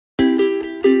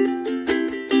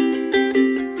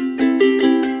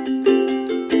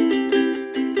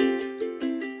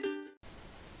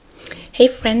Hey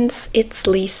friends, it's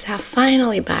Lisa,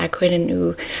 finally back with a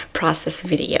new process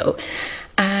video.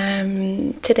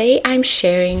 Today I'm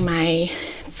sharing my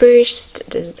first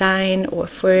design or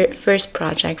first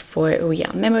project for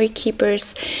OEL memory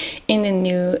keepers in the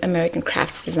new American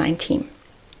Crafts design team.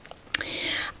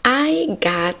 I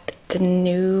got the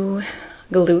new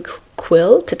glue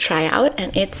quill to try out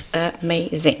and it's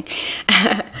amazing.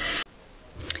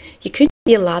 You could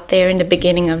see a lot there in the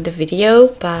beginning of the video,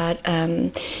 but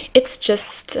it's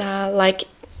just like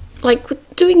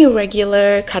doing a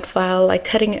regular cut file, like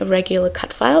cutting a regular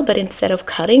cut file, but instead of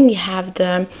cutting, you have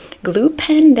the glue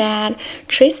pen that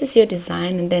traces your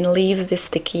design and then leaves the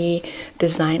sticky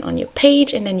design on your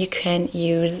page, and then you can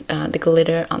use the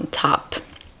glitter on top.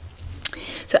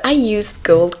 So I used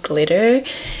gold glitter,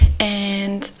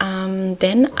 and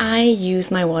then I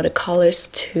used my watercolors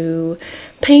to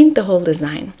paint the whole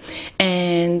design.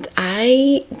 And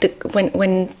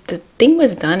when the thing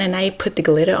was done and I put the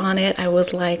glitter on it, I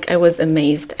was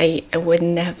amazed. I would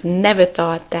have never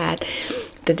thought that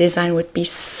the design would be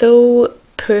so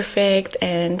perfect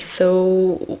and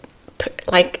so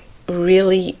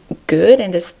really good,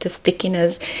 and the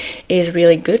stickiness is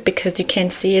really good because you can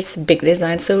see it's a big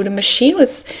design. So the machine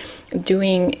was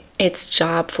doing its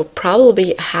job for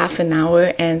probably half an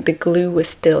hour and the glue was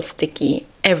still sticky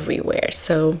everywhere,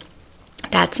 so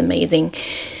that's amazing.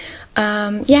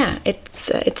 Yeah,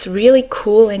 it's really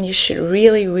cool and you should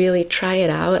really try it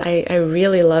out. I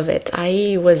really love it.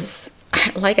 I was,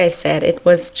 like I said, it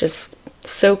was just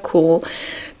so cool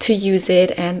to use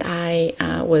it, and I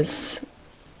was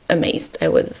amazed. I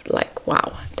was like,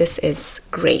 wow, this is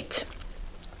great.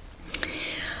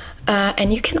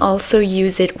 And you can also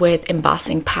use it with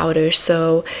embossing powder,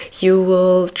 so you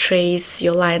will trace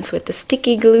your lines with the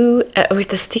sticky glue, with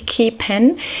the sticky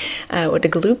pen, or the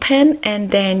glue pen,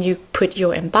 and then you put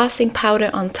your embossing powder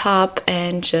on top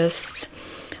and just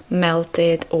melt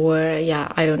it, or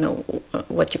yeah, I don't know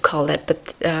what you call that,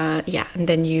 but yeah, and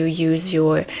then you use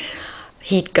your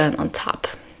heat gun on top.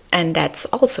 And that's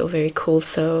also very cool.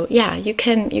 So yeah, you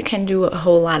can do a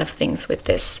whole lot of things with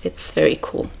this. It's very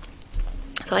cool.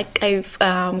 So I've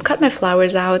cut my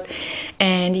flowers out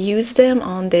and used them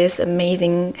on this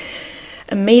amazingly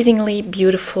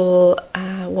beautiful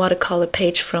watercolor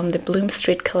page from the Bloom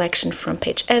Street collection from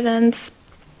Paige Evans.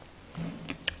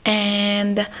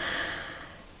 And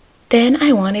then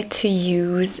I wanted to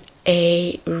use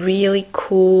a really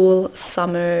cool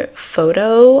summer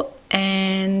photo,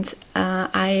 and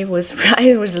I was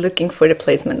looking for the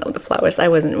placement of the flowers. I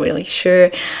wasn't really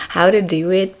sure how to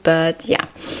do it, but yeah,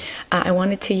 I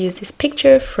wanted to use this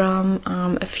picture from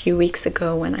a few weeks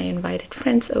ago when I invited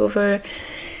friends over,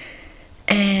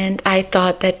 and I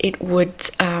thought that it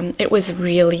was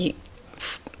really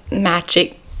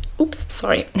matching. Oops,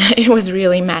 sorry. It was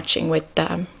really matching with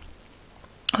the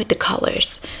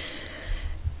colors.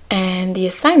 And the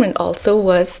assignment also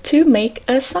was to make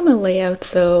a summer layout,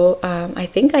 so I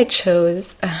think I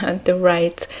chose the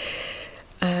right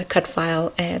cut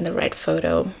file and the right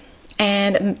photo.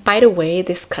 And by the way,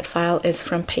 this cut file is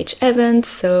from Paige Evans,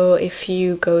 so if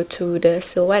you go to the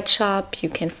Silhouette shop, you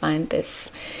can find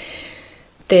this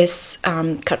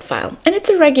cut file. And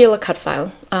it's a regular cut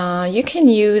file. You can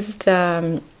use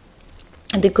the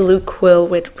glue quill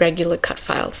with regular cut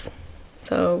files.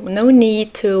 So no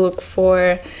need to look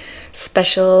for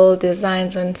special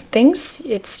designs and things.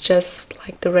 It's just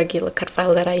like the regular cut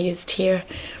file that I used here.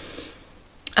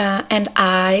 And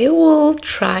I will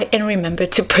try and remember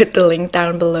to put the link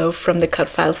down below from the cut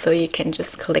file, so you can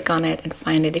just click on it and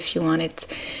find it if you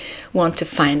want to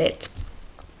find it.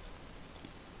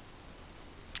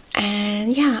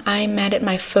 And yeah, I matted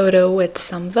my photo with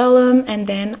some vellum, and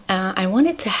then I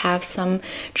wanted to have some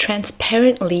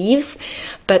transparent leaves,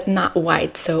 but not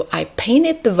white. So I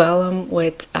painted the vellum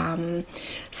with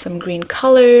some green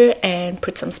color and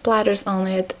put some splatters on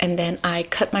it, and then I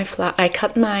cut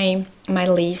my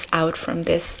leaves out from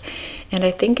this, and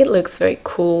I think it looks very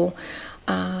cool.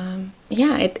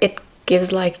 Yeah, it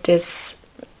gives like this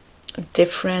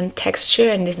different texture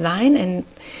and design, and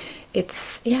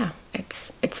it's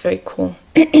very cool.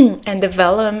 And the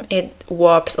vellum, it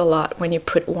warps a lot when you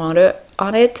put water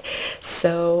on it,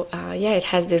 so yeah, it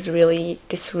has this really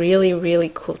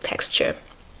cool texture.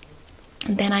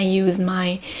 And then I use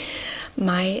my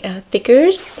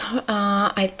thickers.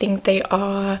 I think they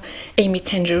are Amy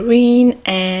Tangerine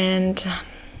and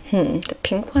The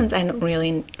pink ones I don't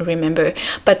really remember,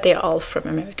 but they're all from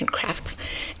American Crafts.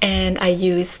 And I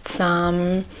used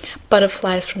some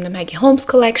butterflies from the Maggie Holmes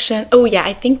collection. Oh yeah,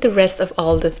 I think the rest of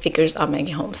all the stickers are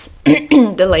Maggie Holmes,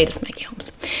 the latest Maggie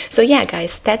Holmes. So yeah,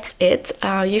 guys, that's it.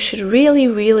 You should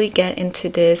really get into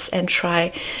this and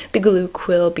try the glue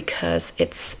quill because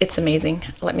it's amazing.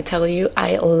 Let me tell you,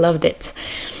 I loved it.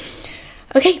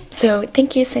 Okay, so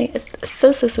thank you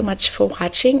so much for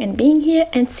watching and being here,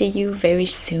 and see you very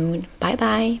soon. Bye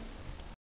bye.